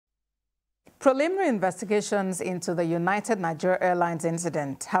Preliminary investigations into the United Nigeria Airlines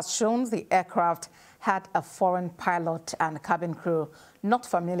incident has shown the aircraft had a foreign pilot and cabin crew not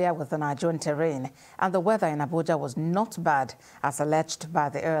familiar with the Nigerian terrain, and the weather in Abuja was not bad, as alleged by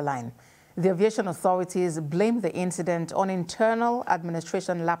the airline. The aviation authorities blame the incident on internal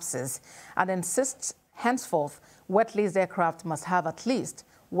administration lapses and insist henceforth wet-leased aircraft must have at least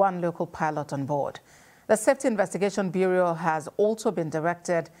one local pilot on board. The Safety Investigation Bureau has also been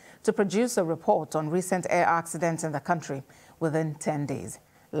directed to produce a report on recent air accidents in the country within 10 days.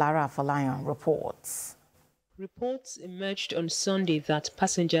 Lara Afolayan reports. Reports emerged on Sunday that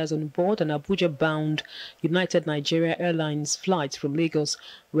passengers on board an Abuja-bound United Nigeria Airlines flight from Lagos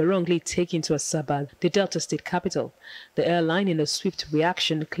were wrongly taken to Asaba, the Delta State capital. The airline, in a swift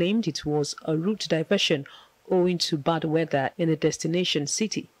reaction, claimed it was a route diversion owing to bad weather in the destination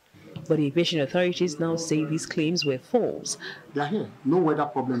city. But the aviation authorities now say these claims were false. They are here. No weather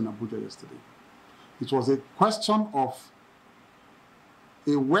problem in Abuja yesterday. It was a question of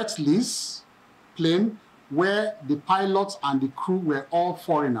a wet lease plane where the pilots and the crew were all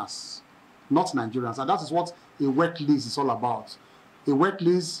foreigners, not Nigerians. And that is what a wet lease is all about. A wet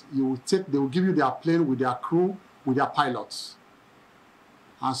lease, they will give you their plane with their crew, with their pilots.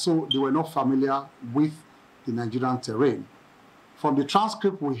 And so they were not familiar with the Nigerian terrain. From the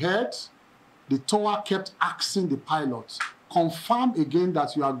transcript we heard, the tower kept asking the pilots, confirm again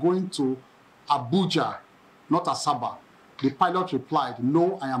that you are going to Abuja, not Asaba. The pilot replied,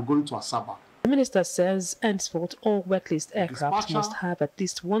 no, I am going to Asaba. The minister says henceforth all wet-leased aircraft must have at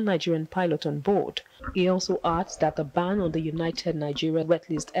least one Nigerian pilot on board. He also adds that the ban on the United Nigeria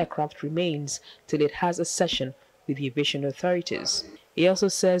wet-leased aircraft remains till it has a session with the aviation authorities. He also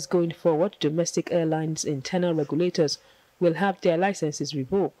says going forward, domestic airlines' internal regulators will have their licenses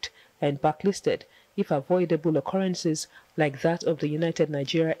revoked and blacklisted if avoidable occurrences like that of the United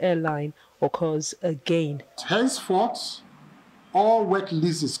Nigeria Airline occurs again. Henceforth, all wet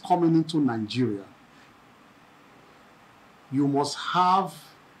leases coming into Nigeria, you must have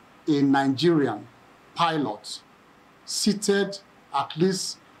a Nigerian pilot seated at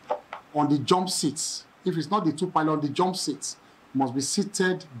least on the jump seats. If it's not the two pilots, the jump seats must be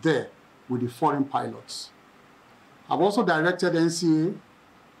seated there with the foreign pilots. I've also directed NCA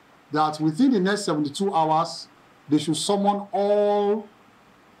that within the next 72 hours, they should summon all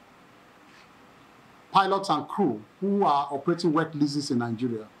pilots and crew who are operating wet leases in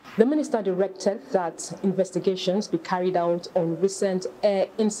Nigeria. The minister directed that investigations be carried out on recent air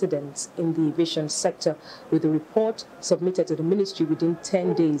incidents in the aviation sector, with a report submitted to the ministry within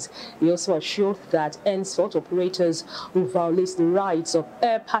 10 days. He also assured that henceforth operators who violate the rights of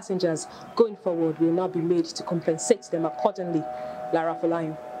air passengers going forward will not be made to compensate them accordingly. Lara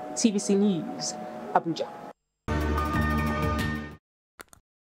Afolayan, TVC News, Abuja.